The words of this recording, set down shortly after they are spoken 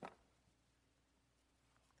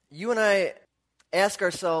You and I ask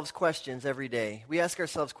ourselves questions every day. We ask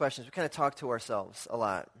ourselves questions. We kind of talk to ourselves a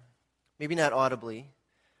lot. Maybe not audibly,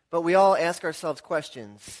 but we all ask ourselves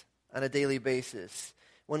questions on a daily basis.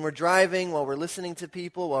 When we're driving, while we're listening to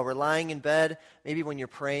people, while we're lying in bed, maybe when you're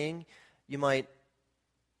praying, you might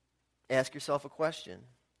ask yourself a question.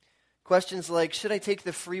 Questions like, should I take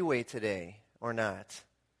the freeway today or not?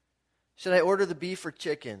 Should I order the beef or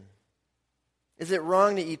chicken? Is it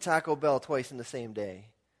wrong to eat Taco Bell twice in the same day?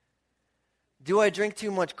 Do I drink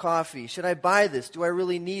too much coffee? Should I buy this? Do I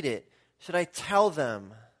really need it? Should I tell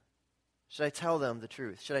them? Should I tell them the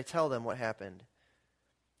truth? Should I tell them what happened?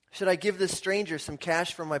 Should I give this stranger some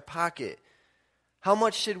cash from my pocket? How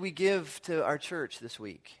much should we give to our church this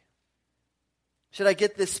week? Should I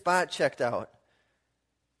get this spot checked out?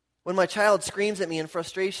 When my child screams at me in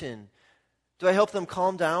frustration, do I help them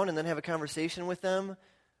calm down and then have a conversation with them?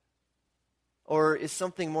 Or is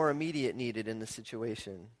something more immediate needed in this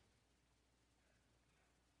situation?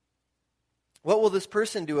 What will this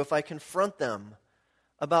person do if I confront them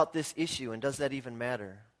about this issue, and does that even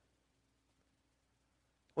matter?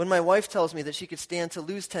 When my wife tells me that she could stand to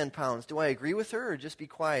lose 10 pounds, do I agree with her or just be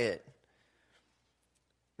quiet?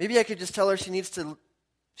 Maybe I could just tell her she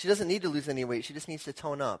doesn't need to lose any weight, she just needs to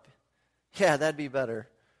tone up. Yeah, that'd be better.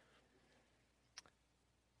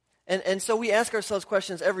 And so we ask ourselves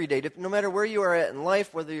questions every day, no matter where you are at in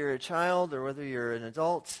life, whether you're a child or whether you're an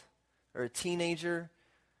adult or a teenager.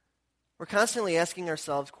 We're constantly asking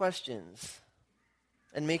ourselves questions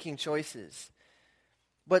and making choices.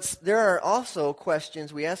 But there are also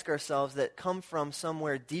questions we ask ourselves that come from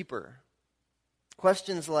somewhere deeper.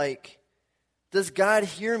 Questions like, does God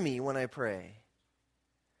hear me when I pray?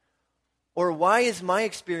 Or why is my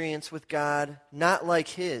experience with God not like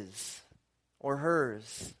his or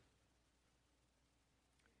hers?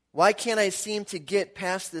 Why can't I seem to get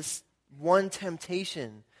past this one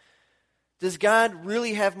temptation? Does God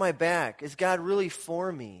really have my back? Is God really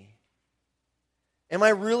for me? Am I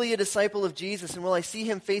really a disciple of Jesus, and will I see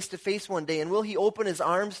him face to face one day, and will he open his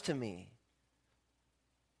arms to me?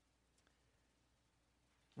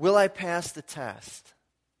 Will I pass the test?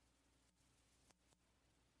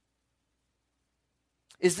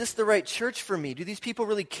 Is this the right church for me? Do these people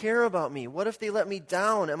really care about me? What if they let me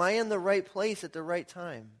down? Am I in the right place at the right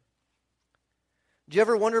time? Do you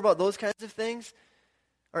ever wonder about those kinds of things?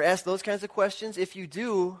 Or ask those kinds of questions? If you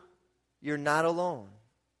do, you're not alone.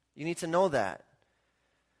 You need to know that.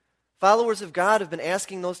 Followers of God have been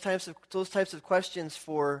asking those types of questions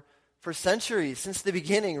for centuries, since the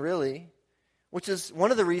beginning, really, which is one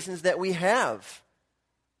of the reasons that we have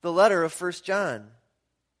the letter of 1 John.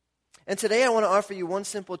 And today I want to offer you one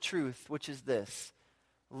simple truth, which is this: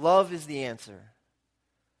 love is the answer.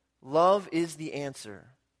 Love is the answer.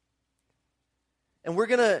 And we're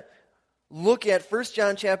going to look at 1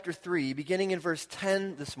 John chapter 3, beginning in verse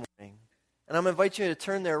 10 this morning. And I'm going to invite you to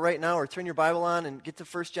turn there right now, or turn your Bible on and get to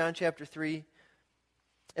 1 John chapter 3.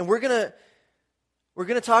 And we're going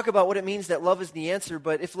to talk about what it means that love is the answer.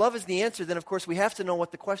 But if love is the answer, then of course we have to know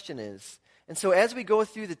what the question is. And so as we go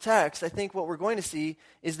through the text, I think what we're going to see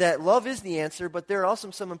is that love is the answer, but there are also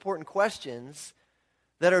some important questions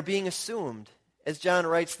that are being assumed as John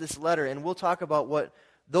writes this letter. And we'll talk about what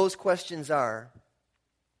those questions are.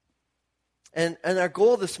 And our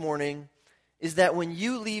goal this morning is that when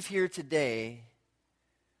you leave here today,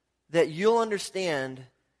 that you'll understand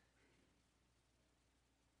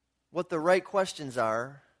what the right questions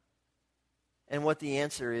are and what the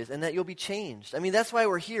answer is, and that you'll be changed. I mean, that's why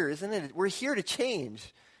we're here, isn't it? We're here to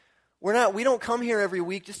change. We don't come here every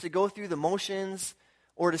week just to go through the motions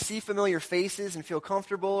or to see familiar faces and feel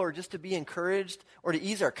comfortable, or just to be encouraged, or to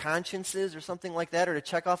ease our consciences or something like that, or to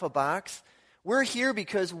check off a box. We're here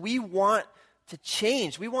because we want to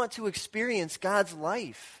change. We want to experience God's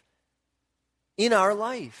life in our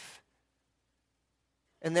life.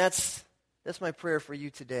 And that's my prayer for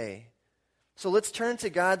you today. So let's turn to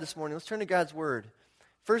God this morning. Let's turn to God's Word.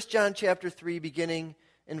 1 John chapter 3, beginning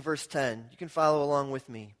in verse 10. You can follow along with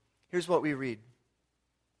me. Here's what we read.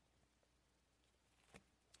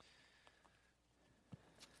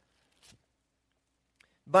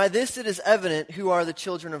 By this it is evident who are the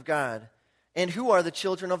children of God, and who are the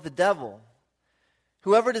children of the devil.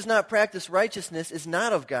 Whoever does not practice righteousness is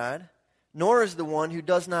not of God, nor is the one who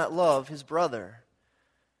does not love his brother.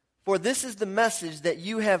 For this is the message that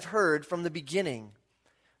you have heard from the beginning,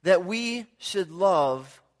 that we should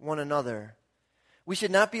love one another. We should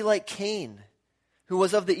not be like Cain, who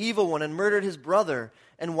was of the evil one and murdered his brother.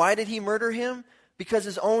 And why did he murder him? Because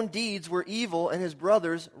his own deeds were evil and his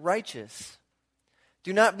brother's righteous.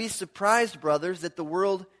 Do not be surprised, brothers, that the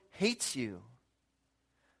world hates you.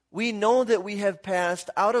 We know that we have passed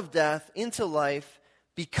out of death into life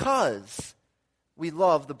because we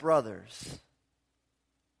love the brothers.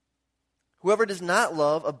 Whoever does not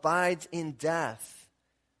love abides in death.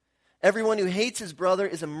 Everyone who hates his brother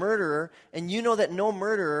is a murderer, and you know that no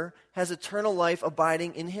murderer has eternal life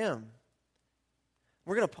abiding in him.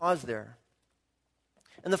 We're going to pause there.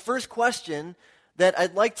 And the first question that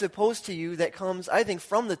I'd like to pose to you that comes, I think,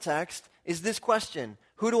 from the text is this question: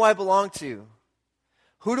 who do I belong to?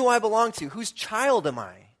 Who do I belong to? Whose child am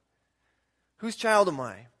I? Whose child am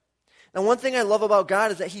I? Now, one thing I love about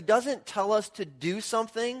God is that he doesn't tell us to do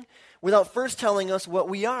something without first telling us what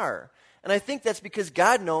we are. And I think that's because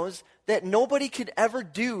God knows that nobody could ever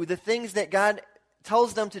do the things that God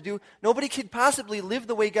tells them to do. Nobody could possibly live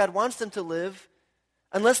the way God wants them to live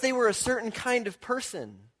unless they were a certain kind of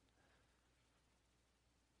person.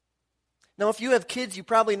 Now, if you have kids, you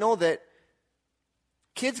probably know that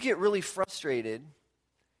kids get really frustrated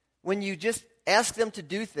when you just ask them to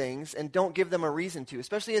do things and don't give them a reason to,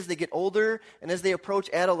 especially as they get older and as they approach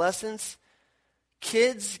adolescence.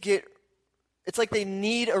 Kids it's like they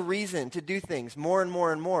need a reason to do things more and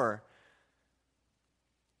more and more.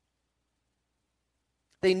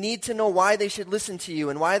 They need to know why they should listen to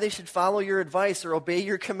you and why they should follow your advice or obey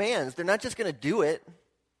your commands. They're not just going to do it.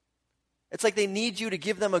 It's like they need you to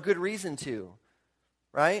give them a good reason to,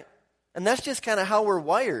 right? And that's just kind of how we're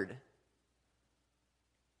wired.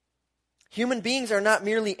 Human beings are not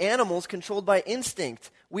merely animals controlled by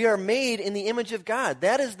instinct. We are made in the image of God.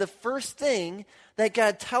 That is the first thing that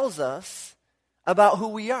God tells us about who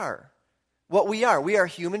we are, what we are. We are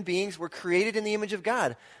human beings. We're created in the image of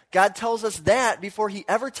God. God tells us that before he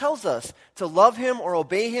ever tells us to love him or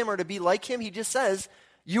obey him or to be like him. He just says,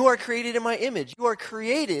 you are created in my image. You are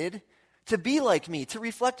created to be like me, to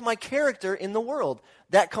reflect my character in the world.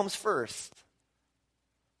 That comes first.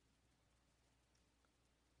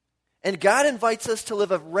 And God invites us to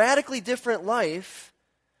live a radically different life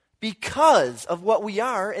because of what we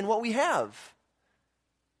are and what we have.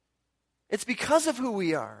 It's because of who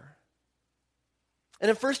we are. And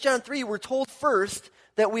in 1 John 3, we're told first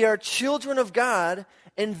that we are children of God,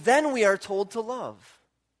 and then we are told to love.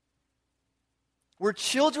 We're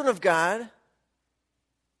children of God,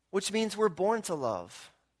 which means we're born to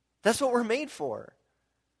love. That's what we're made for.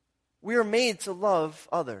 We are made to love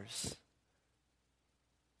others.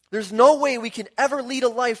 There's no way we can ever lead a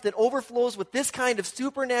life that overflows with this kind of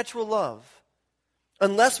supernatural love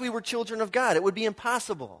unless we were children of God. It would be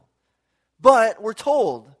impossible. But we're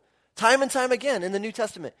told time and time again in the New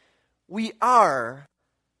Testament, we are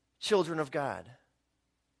children of God.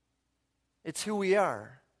 It's who we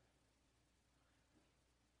are.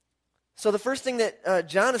 So the first thing that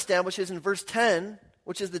John establishes in verse 10,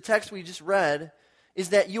 which is the text we just read, is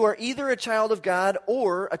that you are either a child of God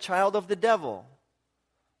or a child of the devil.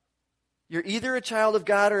 You're either a child of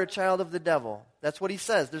God or a child of the devil. That's what he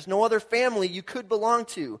says. There's no other family you could belong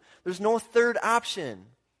to. There's no third option.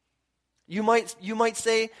 You might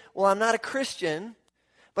say, well, I'm not a Christian,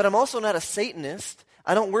 but I'm also not a Satanist.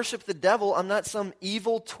 I don't worship the devil. I'm not some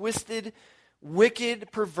evil, twisted, wicked,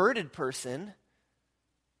 perverted person.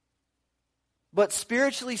 But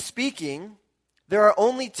spiritually speaking, there are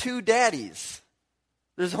only two daddies.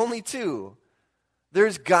 There's only two.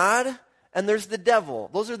 There's God and there's the devil.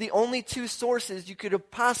 Those are the only two sources you could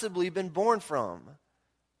have possibly been born from.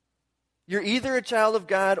 You're either a child of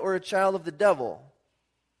God or a child of the devil.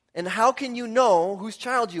 And how can you know whose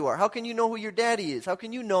child you are? How can you know who your daddy is? How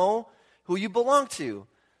can you know who you belong to?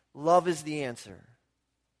 Love is the answer.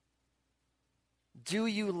 Do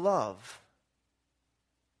you love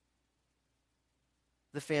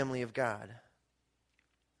the family of God?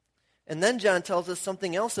 And then John tells us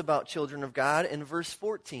something else about children of God in verse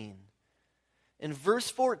 14. In verse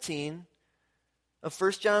 14 of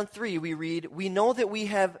 1 John 3, we read, we know that we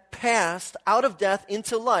have passed out of death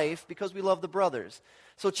into life because we love the brothers.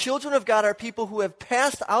 So children of God are people who have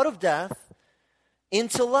passed out of death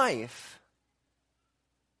into life.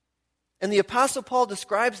 And the Apostle Paul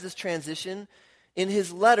describes this transition in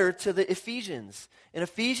his letter to the Ephesians. In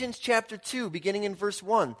Ephesians chapter 2, beginning in verse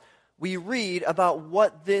 1, we read about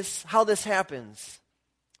how this happens.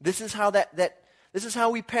 This is how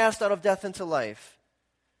we passed out of death into life.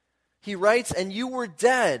 He writes, and you were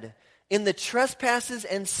dead in the trespasses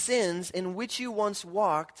and sins in which you once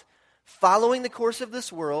walked, following the course of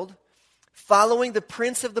this world, following the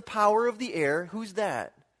prince of the power of the air. Who's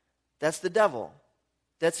that? That's the devil.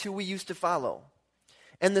 That's who we used to follow.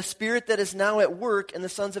 And the spirit that is now at work in the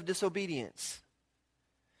sons of disobedience,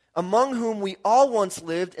 among whom we all once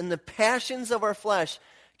lived in the passions of our flesh,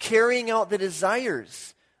 carrying out the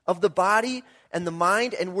desires of the body and the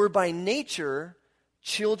mind, and were by nature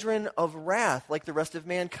children of wrath like the rest of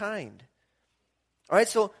mankind. All right,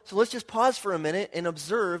 so let's just pause for a minute and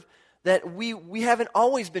observe that we haven't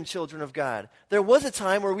always been children of God. There was a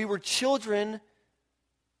time where we were children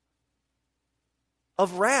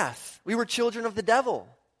of wrath. We were children of the devil.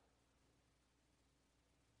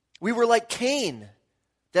 We were like Cain.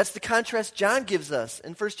 That's the contrast John gives us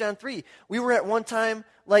in 1 John 3. We were at one time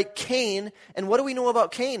like Cain, and what do we know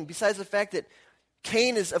about Cain besides the fact that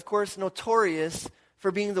Cain is, of course, notorious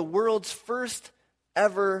for being the world's first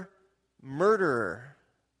ever murderer.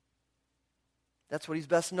 That's what he's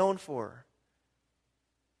best known for.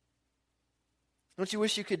 Don't you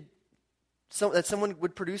wish you could, that someone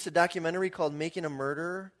would produce a documentary called Making a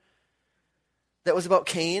Murderer that was about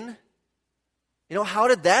Cain? You know, how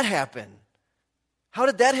did that happen? How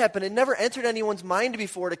did that happen? It never entered anyone's mind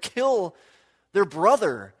before to kill their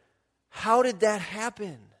brother. How did that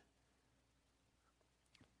happen?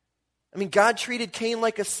 I mean, God treated Cain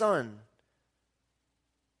like a son.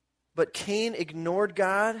 But Cain ignored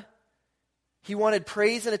God. He wanted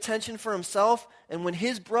praise and attention for himself. And when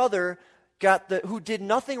his brother who did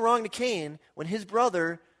nothing wrong to Cain, when his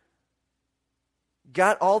brother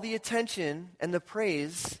got all the attention and the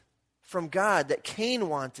praise from God that Cain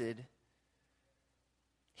wanted,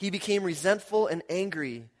 he became resentful and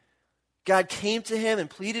angry. God came to him and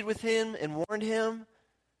pleaded with him and warned him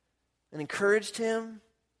and encouraged him.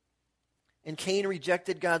 And Cain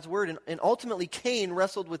rejected God's word. And ultimately, Cain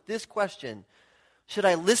wrestled with this question: should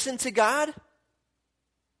I listen to God,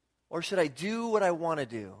 or should I do what I want to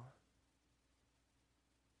do?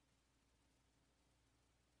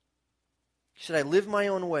 Should I live my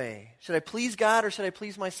own way? Should I please God, or should I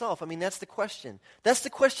please myself? I mean, that's the question. That's the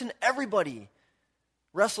question everybody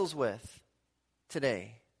wrestles with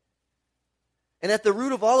today. And at the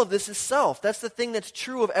root of all of this is self. That's the thing that's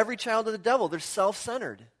true of every child of the devil. They're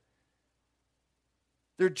self-centered.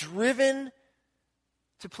 They're driven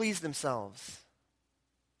to please themselves.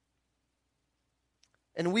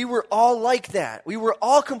 And we were all like that. We were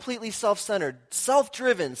all completely self-centered,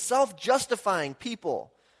 self-driven, self-justifying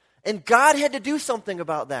people. And God had to do something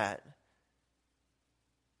about that.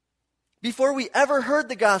 Before we ever heard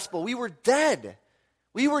the gospel, we were dead.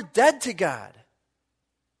 We were dead to God.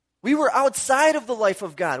 We were outside of the life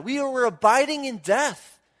of God. We were abiding in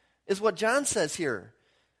death, is what John says here.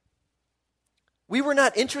 We were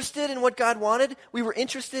not interested in what God wanted. We were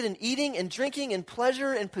interested in eating and drinking and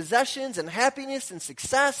pleasure and possessions and happiness and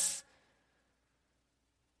success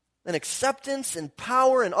and acceptance and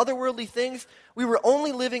power and other worldly things. We were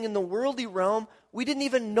only living in the worldly realm. We didn't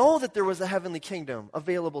even know that there was a heavenly kingdom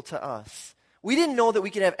available to us. We didn't know that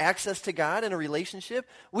we could have access to God in a relationship.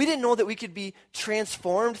 We didn't know that we could be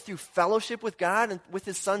transformed through fellowship with God and with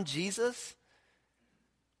His Son Jesus.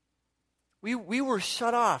 We were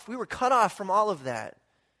shut off. We were cut off from all of that.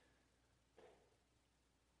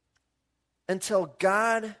 Until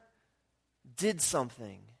God did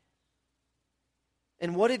something.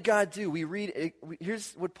 And what did God do? We read,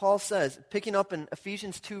 here's what Paul says, picking up in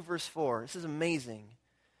Ephesians 2, verse 4. This is amazing.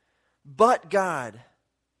 But God,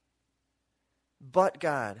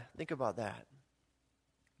 think about that.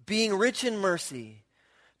 Being rich in mercy,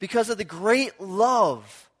 because of the great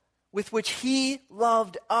love with which He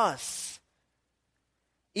loved us,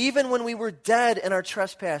 even when we were dead in our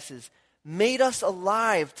trespasses, made us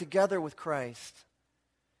alive together with Christ.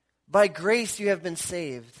 By grace you have been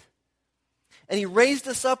saved. And He raised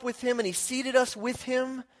us up with Him, and He seated us with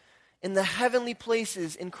Him in the heavenly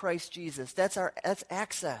places in Christ Jesus. That's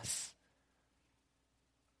access.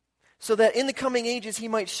 So that in the coming ages He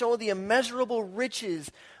might show the immeasurable riches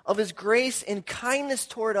of His grace and kindness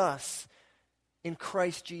toward us in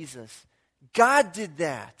Christ Jesus. God did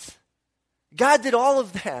that. God did all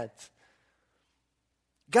of that.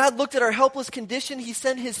 God looked at our helpless condition. He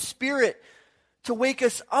sent His Spirit to wake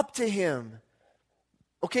us up to Him.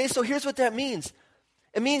 Okay, so here's what that means.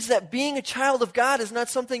 It means that being a child of God is not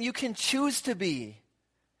something you can choose to be.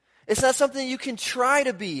 It's not something you can try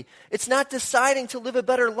to be. It's not deciding to live a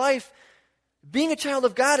better life. Being a child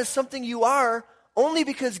of God is something you are only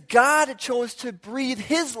because God chose to breathe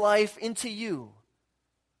His life into you.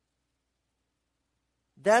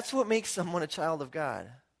 That's what makes someone a child of God.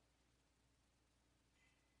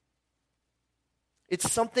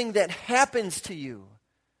 It's something that happens to you,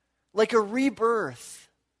 like a rebirth.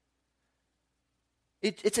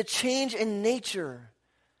 It's a change in nature.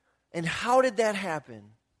 And how did that happen?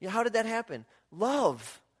 How did that happen?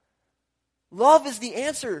 Love. Love is the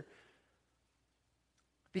answer.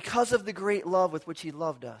 Because of the great love with which He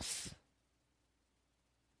loved us.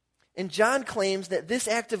 And John claims that this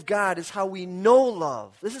act of God is how we know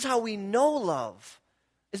love. This is how we know love.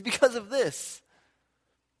 It's because of this.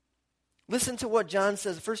 Listen to what John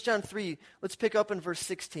says. 1 John 3, let's pick up in verse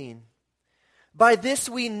 16. By this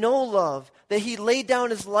we know love, that he laid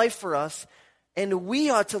down his life for us, and we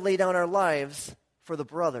ought to lay down our lives for the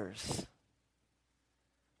brothers.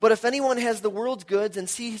 But if anyone has the world's goods and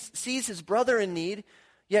sees his brother in need,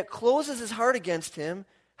 yet closes his heart against him,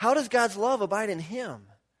 how does God's love abide in him?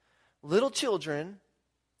 Little children,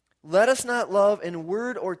 let us not love in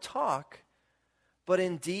word or talk, but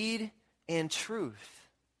in deed and truth.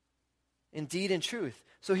 In deed and truth.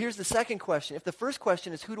 So here's the second question. If the first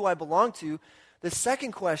question is, who do I belong to? The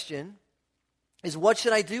second question is, what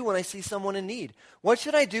should I do when I see someone in need? What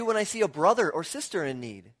should I do when I see a brother or sister in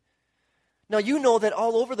need? Now, you know that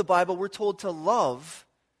all over the Bible, we're told to love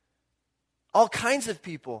all kinds of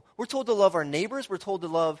people. We're told to love our neighbors. We're told to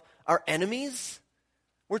love our enemies.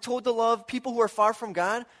 We're told to love people who are far from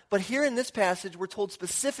God. But here in this passage, we're told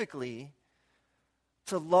specifically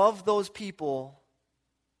to love those people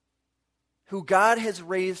who God has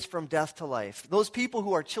raised from death to life. Those people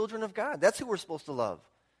who are children of God. That's who we're supposed to love.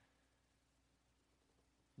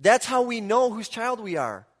 That's how we know whose child we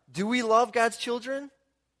are. Do we love God's children?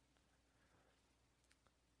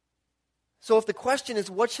 So if the question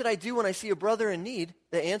is, what should I do when I see a brother in need?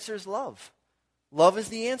 The answer is love. Love is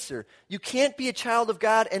the answer. You can't be a child of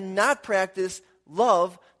God and not practice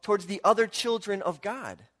love towards the other children of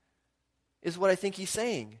God, is what I think he's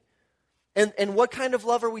saying. And what kind of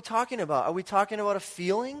love are we talking about? Are we talking about a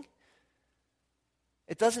feeling?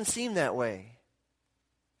 It doesn't seem that way.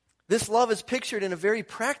 This love is pictured in a very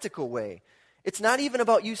practical way. It's not even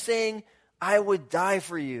about you saying, I would die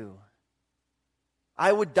for you.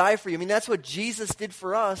 I would die for you. I mean, that's what Jesus did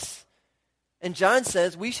for us. And John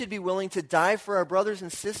says we should be willing to die for our brothers and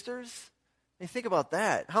sisters. I mean, think about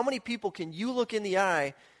that. How many people can you look in the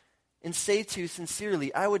eye and say to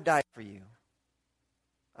sincerely, I would die for you?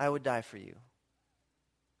 I would die for you.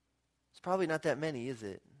 It's probably not that many, is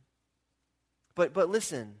it? But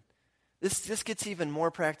listen, this gets even more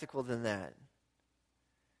practical than that.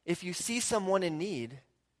 If you see someone in need,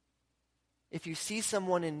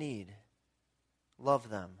 love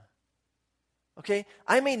them. Okay?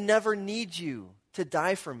 I may never need you to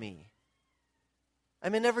die for me. I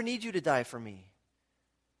may never need you to die for me.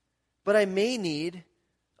 But I may need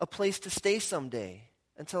a place to stay someday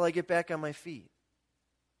until I get back on my feet.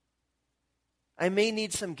 I may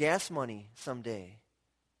need some gas money someday.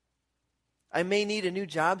 I may need a new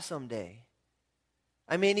job someday.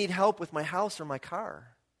 I may need help with my house or my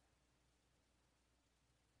car.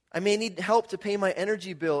 I may need help to pay my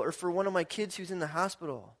energy bill or for one of my kids who's in the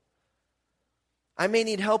hospital. I may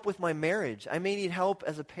need help with my marriage. I may need help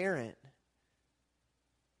as a parent.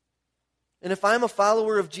 And if I'm a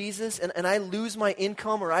follower of Jesus and I lose my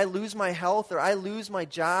income or I lose my health or I lose my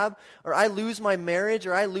job or I lose my marriage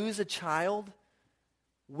or I lose a child,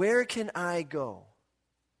 where can I go?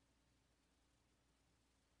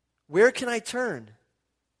 Where can I turn?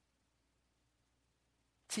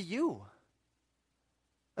 To you.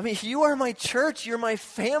 I mean, you are my church. You're my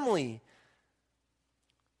family.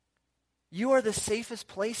 You are the safest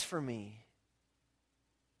place for me.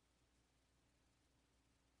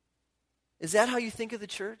 Is that how you think of the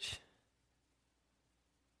church?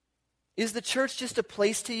 Is the church just a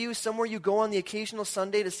place to you, somewhere you go on the occasional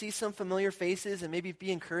Sunday to see some familiar faces and maybe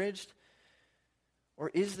be encouraged?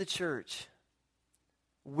 Or is the church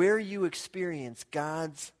where you experience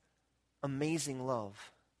God's amazing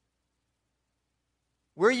love?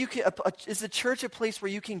 Where you can, is the church a place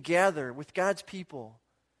where you can gather with God's people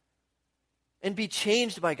and be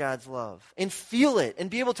changed by God's love and feel it and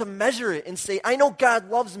be able to measure it and say, I know God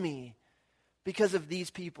loves me because of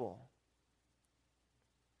these people?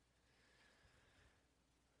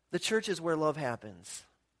 The church is where love happens.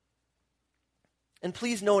 And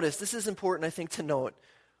please notice, this is important, I think, to note.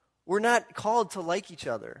 We're not called to like each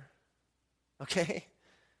other, okay?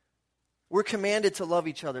 We're commanded to love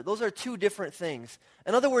each other. Those are two different things.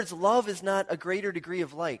 In other words, love is not a greater degree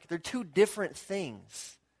of like. They're two different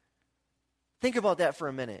things. Think about that for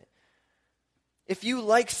a minute. If you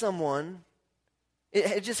like someone,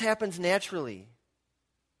 it just happens naturally.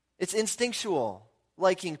 It's instinctual.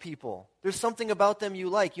 Liking people. There's something about them you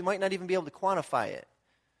like. You might not even be able to quantify it.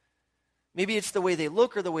 Maybe it's the way they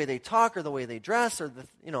look or the way they talk or the way they dress or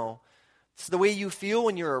it's the way you feel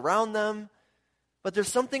when you're around them. But there's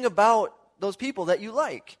something about those people that you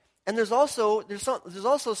like. And there's also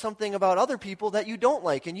something about other people that you don't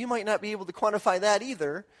like, and you might not be able to quantify that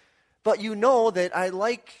either. But you know that I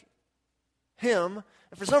like him,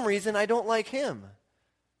 and for some reason I don't like him.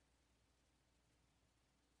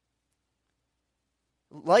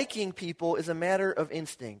 Liking people is a matter of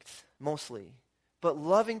instinct, mostly. But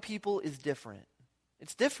loving people is different.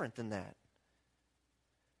 It's different than that.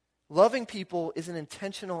 Loving people is an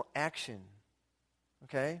intentional action,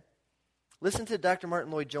 okay? Listen to Dr.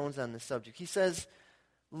 Martin Lloyd-Jones on this subject. He says,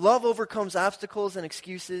 love overcomes obstacles and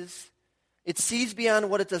excuses. It sees beyond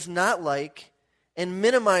what it does not like and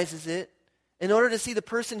minimizes it in order to see the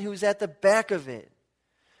person who's at the back of it.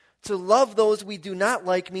 To love those we do not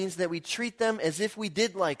like means that we treat them as if we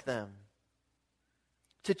did like them.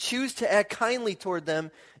 To choose to act kindly toward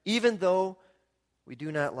them even though we do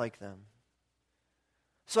not like them.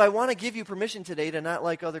 So I want to give you permission today to not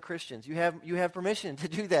like other Christians. You have permission to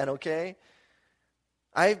do that, okay?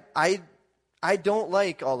 I don't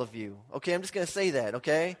like all of you, okay? I'm just going to say that,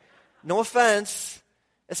 okay? No offense.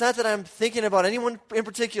 It's not that I'm thinking about anyone in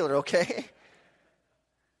particular, okay?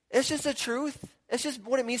 It's just the truth. It's just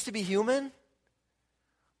what it means to be human.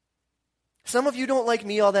 Some of you don't like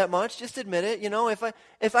me all that much. Just admit it. You know, if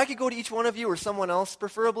I could go to each one of you or someone else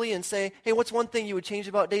preferably and say, hey, what's one thing you would change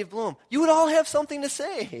about Dave Bloom? You would all have something to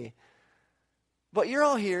say. But you're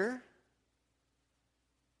all here.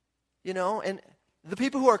 You know, and the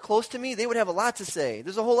people who are close to me, they would have a lot to say.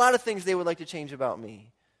 There's a whole lot of things they would like to change about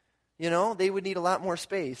me. You know, they would need a lot more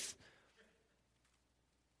space.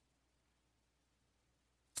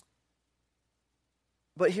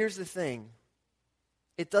 But here's the thing.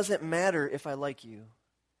 It doesn't matter if I like you.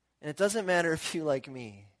 And it doesn't matter if you like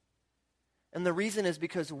me. And the reason is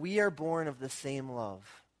because we are born of the same love.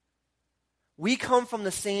 We come from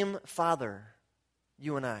the same Father,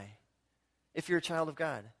 you and I, if you're a child of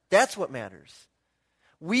God. That's what matters.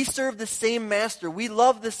 We serve the same Master. We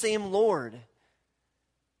love the same Lord.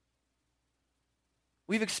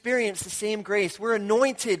 We've experienced the same grace. We're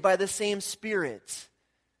anointed by the same Spirit.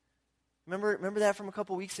 Remember that from a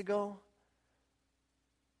couple weeks ago?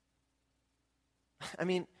 I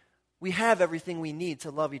mean, we have everything we need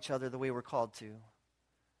to love each other the way we're called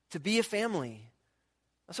to be a family.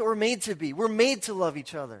 That's what we're made to be. We're made to love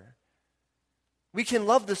each other. We can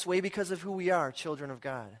love this way because of who we are, children of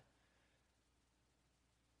God.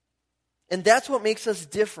 And that's what makes us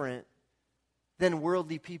different than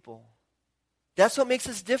worldly people. That's what makes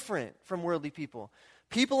us different from worldly people.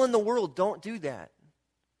 People in the world don't do that.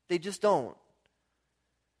 They just don't.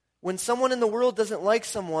 When someone in the world doesn't like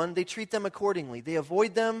someone, they treat them accordingly. They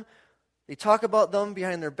avoid them. They talk about them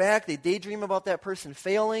behind their back. They daydream about that person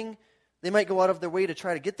failing. They might go out of their way to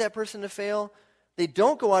try to get that person to fail. They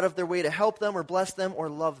don't go out of their way to help them or bless them or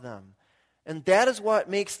love them. And that is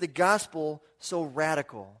what makes the gospel so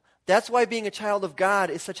radical. That's why being a child of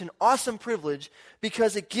God is such an awesome privilege,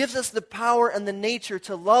 because it gives us the power and the nature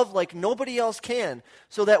to love like nobody else can,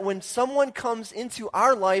 so that when someone comes into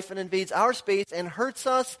our life and invades our space and hurts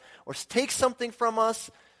us or takes something from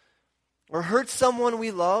us or hurts someone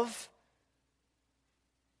we love,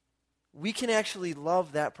 we can actually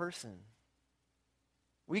love that person.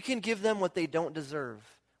 We can give them what they don't deserve.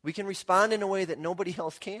 We can respond in a way that nobody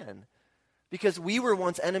else can. Because we were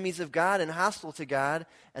once enemies of God and hostile to God,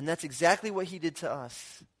 and that's exactly what he did to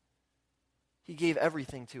us. He gave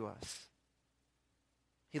everything to us.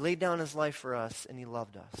 He laid down his life for us, and he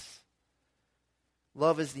loved us.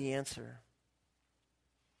 Love is the answer.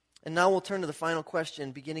 And now we'll turn to the final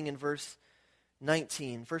question, beginning in verse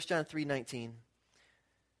 19. 1 John 3:19.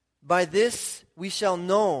 By this we shall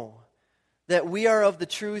know that we are of the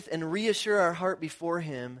truth and reassure our heart before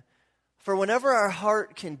him. For whenever our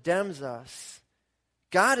heart condemns us,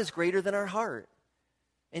 God is greater than our heart,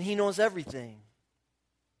 and he knows everything.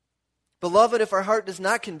 Beloved, if our heart does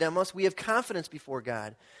not condemn us, we have confidence before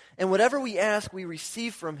God. And whatever we ask, we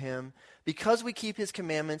receive from him, because we keep his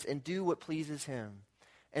commandments and do what pleases him.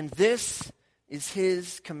 And this is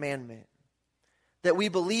his commandment, that we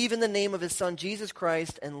believe in the name of his Son, Jesus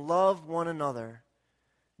Christ, and love one another,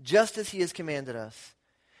 just as he has commanded us.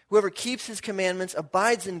 Whoever keeps his commandments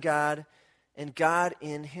abides in God, and God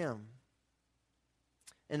in him.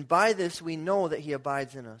 And by this we know that he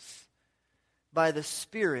abides in us, by the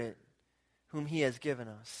Spirit whom he has given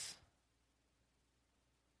us.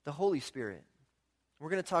 The Holy Spirit. We're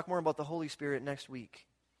going to talk more about the Holy Spirit next week.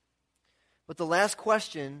 But the last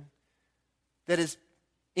question that is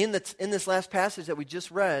in this last passage that we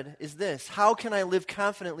just read is this: how can I live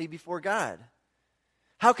confidently before God?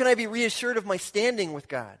 How can I be reassured of my standing with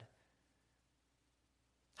God?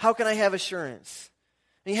 How can I have assurance?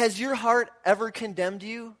 I mean, has your heart ever condemned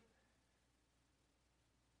you?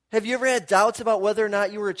 Have you ever had doubts about whether or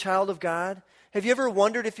not you were a child of God? Have you ever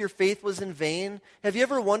wondered if your faith was in vain? Have you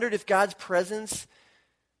ever wondered if God's presence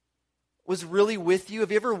was really with you?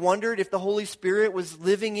 Have you ever wondered if the Holy Spirit was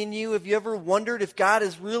living in you? Have you ever wondered if God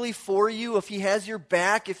is really for you, if he has your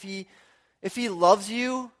back, if he loves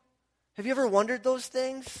you? Have you ever wondered those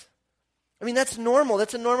things? I mean, that's normal.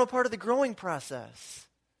 That's a normal part of the growing process.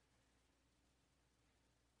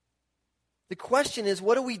 The question is,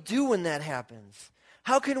 what do we do when that happens?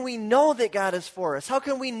 How can we know that God is for us? How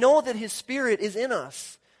can we know that His Spirit is in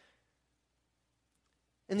us?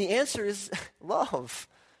 And the answer is love,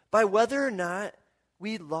 by whether or not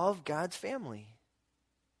we love God's family.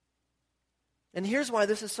 And here's why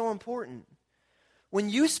this is so important. When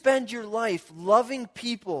you spend your life loving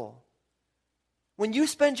people, when you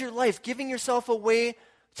spend your life giving yourself away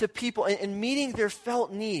to people and meeting their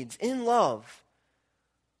felt needs in love,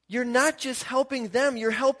 you're not just helping them,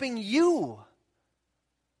 you're helping you.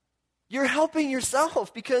 You're helping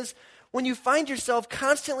yourself, because when you find yourself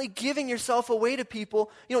constantly giving yourself away to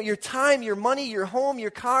people, your time, your money, your home,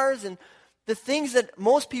 your cars, and the things that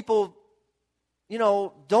most people,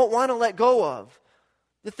 don't want to let go of,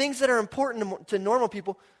 the things that are important to normal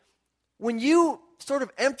people, when you sort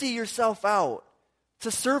of empty yourself out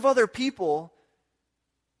to serve other people,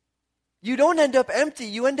 you don't end up empty,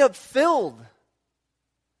 you end up filled.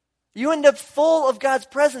 You end up full of God's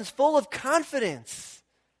presence, full of confidence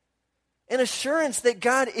and assurance that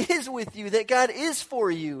God is with you, that God is for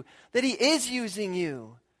you, that He is using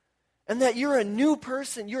you, and that you're a new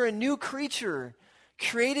person, you're a new creature,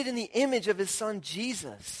 created in the image of His Son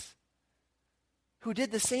Jesus, who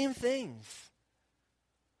did the same things.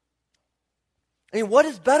 I mean, what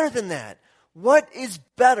is better than that? What is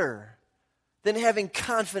better than having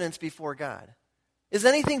confidence before God? Is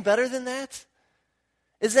anything better than that?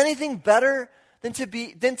 Is anything better than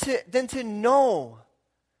to know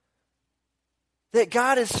that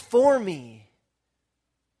God is for me,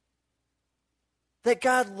 that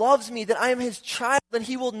God loves me, that I am His child, and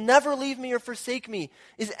He will never leave me or forsake me?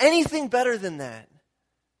 Is anything better than that?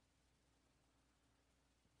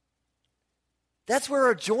 That's where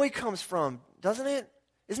our joy comes from, doesn't it?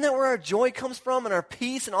 Isn't that where our joy comes from, and our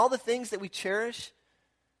peace and all the things that we cherish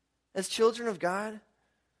as children of God?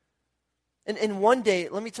 And one day,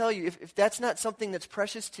 let me tell you, if that's not something that's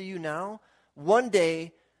precious to you now, one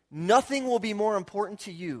day, nothing will be more important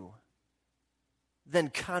to you than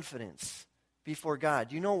confidence before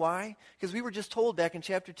God. You know why? Because we were just told back in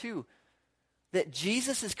chapter 2 that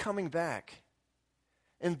Jesus is coming back.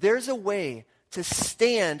 And there's a way to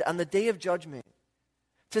stand on the day of judgment,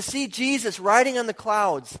 to see Jesus riding on the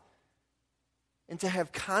clouds, and to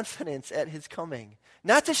have confidence at His coming.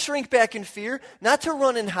 Not to shrink back in fear, not to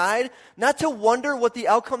run and hide, not to wonder what the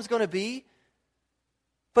outcome's going to be,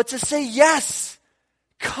 but to say, yes,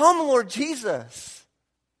 come, Lord Jesus.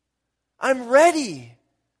 I'm ready.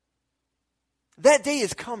 That day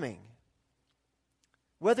is coming,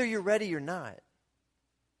 whether you're ready or not.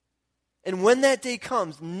 And when that day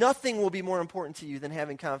comes, nothing will be more important to you than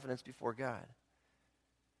having confidence before God.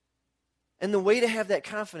 And the way to have that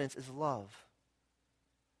confidence is love.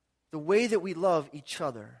 The way that we love each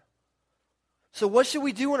other. So what should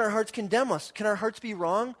we do when our hearts condemn us? Can our hearts be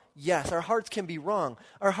wrong? Yes, our hearts can be wrong.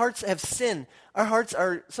 Our hearts have sin. Our hearts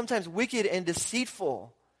are sometimes wicked and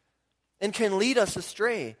deceitful and can lead us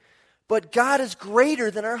astray. But God is greater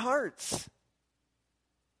than our hearts.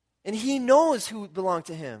 And He knows who belong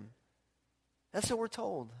to Him. That's what we're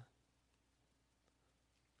told.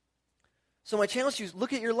 So my challenge to you is,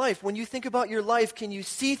 look at your life. When you think about your life, can you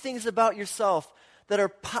see things about yourself that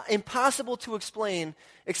are impossible to explain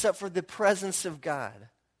except for the presence of God?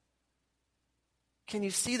 Can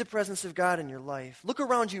you see the presence of God in your life? Look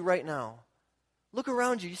around you right now. Look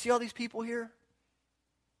around you. You see all these people here?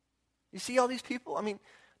 You see all these people? I mean,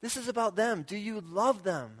 this is about them. Do you love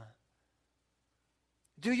them?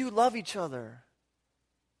 Do you love each other?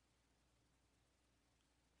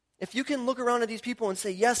 If you can look around at these people and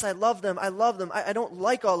say, yes, I love them. I don't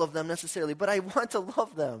like all of them necessarily, but I want to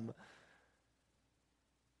love them.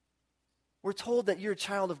 We're told that you're a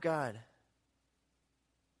child of God.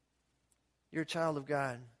 You're a child of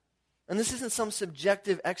God. And this isn't some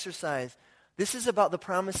subjective exercise. This is about the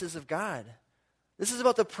promises of God. This is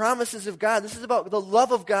about the promises of God. This is about the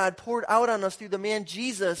love of God poured out on us through the man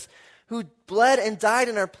Jesus, who bled and died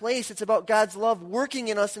in our place. It's about God's love working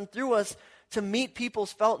in us and through us to meet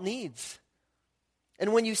people's felt needs.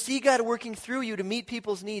 And when you see God working through you to meet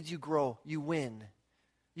people's needs, you grow, you win,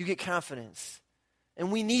 you get confidence.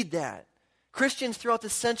 And we need that. Christians throughout the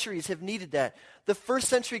centuries have needed that. The first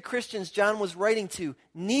century Christians John was writing to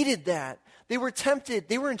needed that. They were tempted.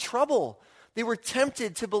 They were in trouble. They were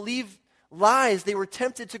tempted to believe lies. They were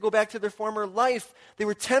tempted to go back to their former life. They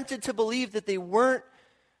were tempted to believe that they weren't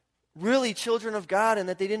really children of God and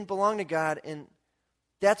that they didn't belong to God. And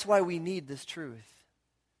that's why we need this truth.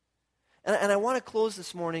 And I want to close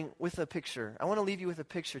this morning with a picture. I want to leave you with a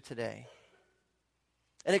picture today.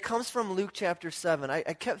 And it comes from Luke chapter 7. I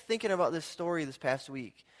kept thinking about this story this past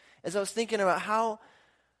week as I was thinking about how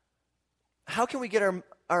can we get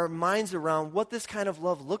our minds around what this kind of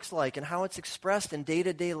love looks like and how it's expressed in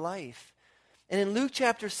day-to-day life. And in Luke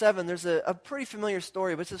chapter 7, there's a pretty familiar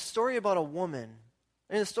story, but it's a story about a woman.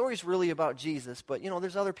 And the story's really about Jesus, but,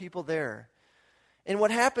 there's other people there. And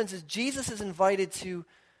what happens is Jesus is invited to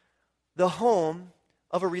the home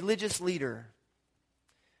of a religious leader.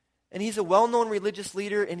 And he's a well-known religious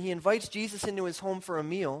leader, and he invites Jesus into his home for a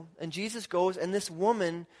meal. And Jesus goes, and this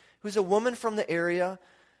woman, who's a woman from the area,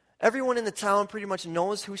 everyone in the town pretty much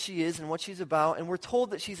knows who she is and what she's about, and we're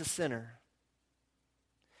told that she's a sinner.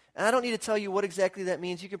 And I don't need to tell you what exactly that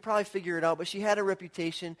means. You can probably figure it out, but she had a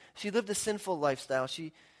reputation. She lived a sinful lifestyle.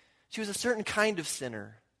 She was a certain kind of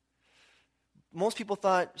sinner. Most people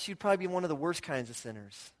thought she'd probably be one of the worst kinds of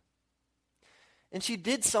sinners. And she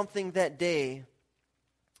did something that day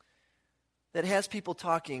that has people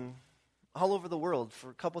talking all over the world for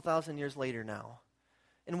a couple thousand years later now.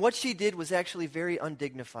 And what she did was actually very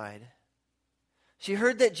undignified. She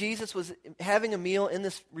heard that Jesus was having a meal in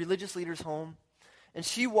this religious leader's home, and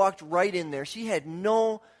she walked right in there. She had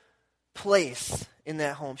no place in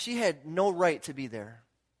that home. She had no right to be there.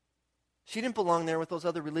 She didn't belong there with those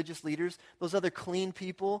other religious leaders, those other clean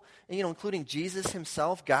people, and, including Jesus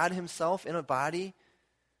himself, God himself in a body.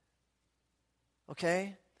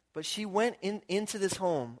 Okay? But she went into this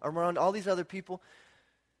home around all these other people,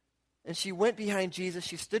 and she went behind Jesus.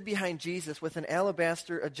 She stood behind Jesus with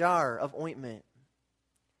a jar of ointment.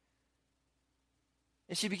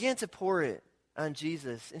 And she began to pour it on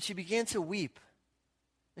Jesus, and she began to weep.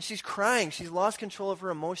 And she's crying. She's lost control of her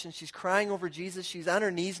emotions. She's crying over Jesus. She's on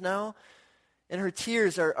her knees now, and her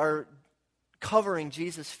tears are covering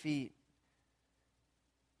Jesus' feet.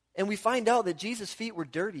 And we find out that Jesus' feet were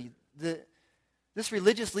dirty. This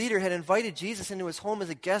religious leader had invited Jesus into his home as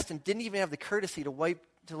a guest and didn't even have the courtesy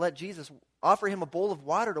to let Jesus offer him a bowl of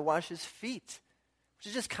water to wash his feet, which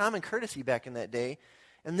is just common courtesy back in that day.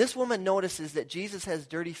 And this woman notices that Jesus has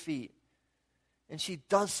dirty feet, and she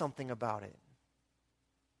does something about it.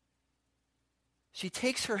 She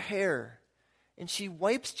takes her hair and she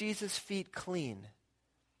wipes Jesus' feet clean.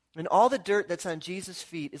 And all the dirt that's on Jesus'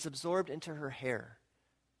 feet is absorbed into her hair.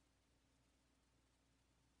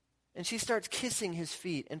 And she starts kissing his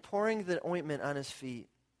feet and pouring the ointment on his feet.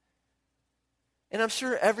 And I'm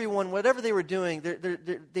sure everyone, whatever they were doing,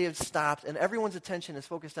 they have stopped, and everyone's attention is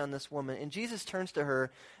focused on this woman. And Jesus turns to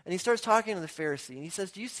her, and he starts talking to the Pharisee. And he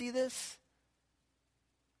says, "Do you see this?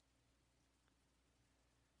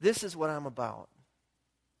 This is what I'm about.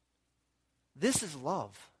 This is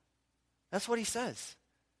love." That's what he says.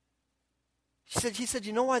 He said,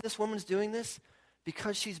 "You know why this woman's doing this?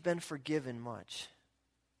 Because she's been forgiven much.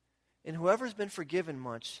 And whoever's been forgiven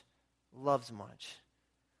much loves much."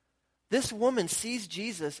 This woman sees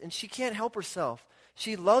Jesus, and she can't help herself.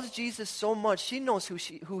 She loves Jesus so much. She knows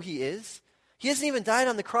who he is. He hasn't even died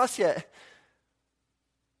on the cross yet.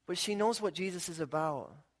 But she knows what Jesus is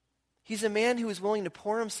about. He's a man who is willing to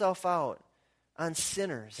pour himself out on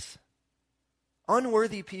sinners,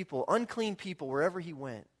 unworthy people, unclean people, wherever he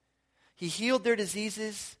went. He healed their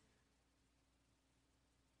diseases.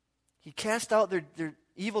 He cast out their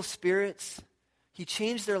evil spirits. He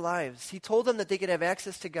changed their lives. He told them that they could have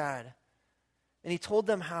access to God. And he told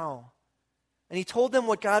them how. And he told them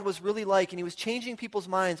what God was really like. And he was changing people's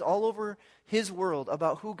minds all over his world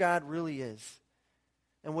about who God really is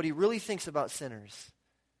and what he really thinks about sinners.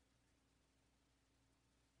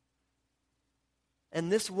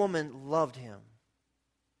 And this woman loved him.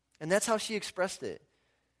 And that's how she expressed it.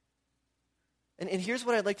 And here's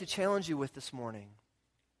what I'd like to challenge you with this morning.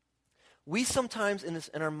 We sometimes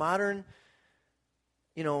in our modern,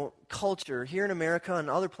 culture here in America and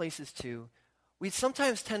other places too, we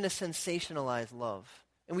sometimes tend to sensationalize love,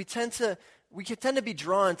 and we tend to be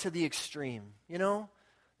drawn to the extreme.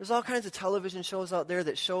 There's all kinds of television shows out there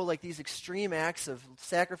that show like these extreme acts of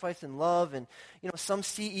sacrifice and love, and some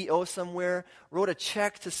CEO somewhere wrote a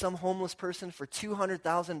check to some homeless person for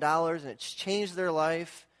 $200,000, and it's changed their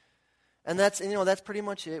life, and that's pretty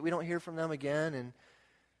much it. We don't hear from them again, and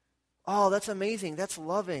that's amazing. That's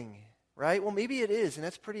loving, right? Well, maybe it is, and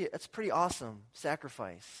that's pretty awesome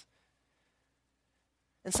sacrifice.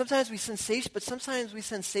 And sometimes we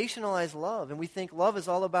sensationalize love, and we think love is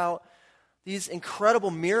all about these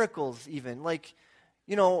incredible miracles even, like,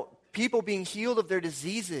 people being healed of their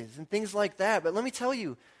diseases and things like that. But let me tell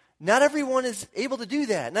you, not everyone is able to do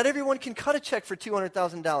that. Not everyone can cut a check for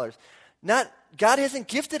 $200,000. God hasn't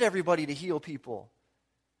gifted everybody to heal people.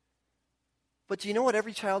 But do you know what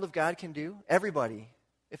every child of God can do? Everybody.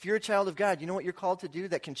 If you're a child of God, you know what you're called to do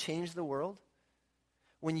that can change the world?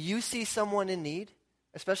 When you see someone in need,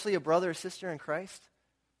 especially a brother or sister in Christ,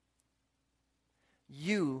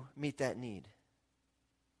 you meet that need.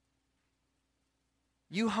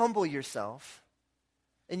 You humble yourself,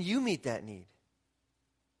 and you meet that need.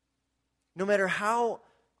 No matter how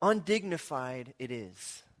undignified it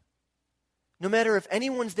is. No matter if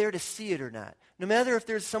anyone's there to see it or not. No matter if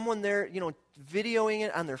there's someone there, videoing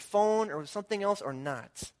it on their phone or something else or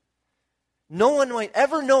not. No one might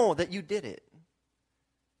ever know that you did it.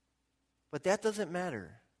 But that doesn't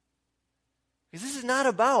matter. Because this is not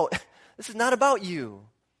about you.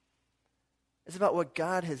 It's about what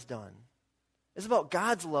God has done. It's about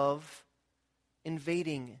God's love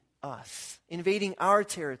invading us, invading our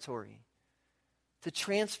territory to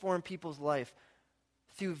transform people's life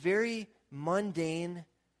through very mundane,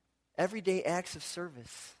 everyday acts of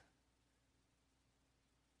service.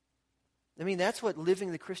 I mean, that's what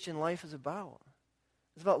living the Christian life is about.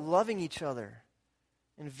 It's about loving each other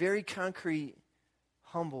in very concrete,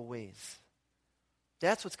 humble ways.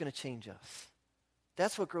 That's what's going to change us.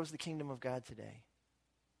 That's what grows the kingdom of God today.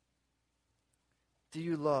 Do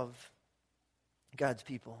you love God's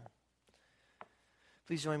people?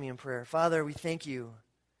 Please join me in prayer. Father, we thank you.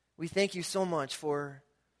 We thank you so much for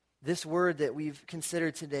this word that we've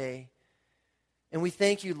considered today. And we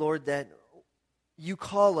thank you, Lord, that you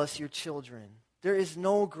call us your children. There is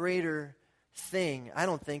no greater thing, I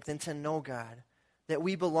don't think, than to know, God, that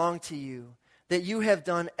we belong to you, that you have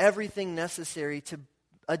done everything necessary to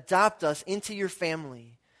adopt us into your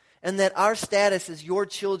family, and that our status as your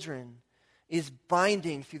children is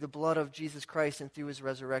binding through the blood of Jesus Christ and through his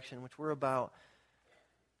resurrection, which we're about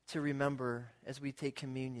to remember as we take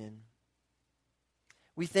communion.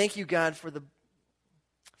 We thank you, God, for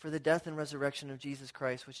the death and resurrection of Jesus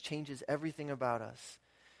Christ, which changes everything about us.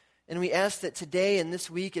 And we ask that today and this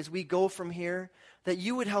week, as we go from here, that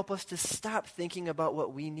you would help us to stop thinking about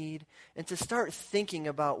what we need and to start thinking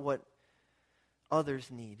about what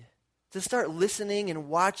others need. To start listening and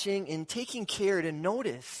watching and taking care to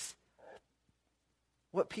notice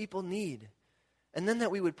what people need. And then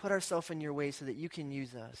that we would put ourselves in your way so that you can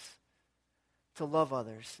use us to love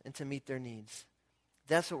others and to meet their needs.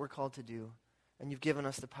 That's what we're called to do. And you've given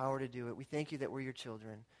us the power to do it. We thank you that we're your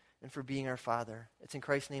children and for being our Father. It's in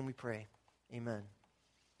Christ's name we pray. Amen.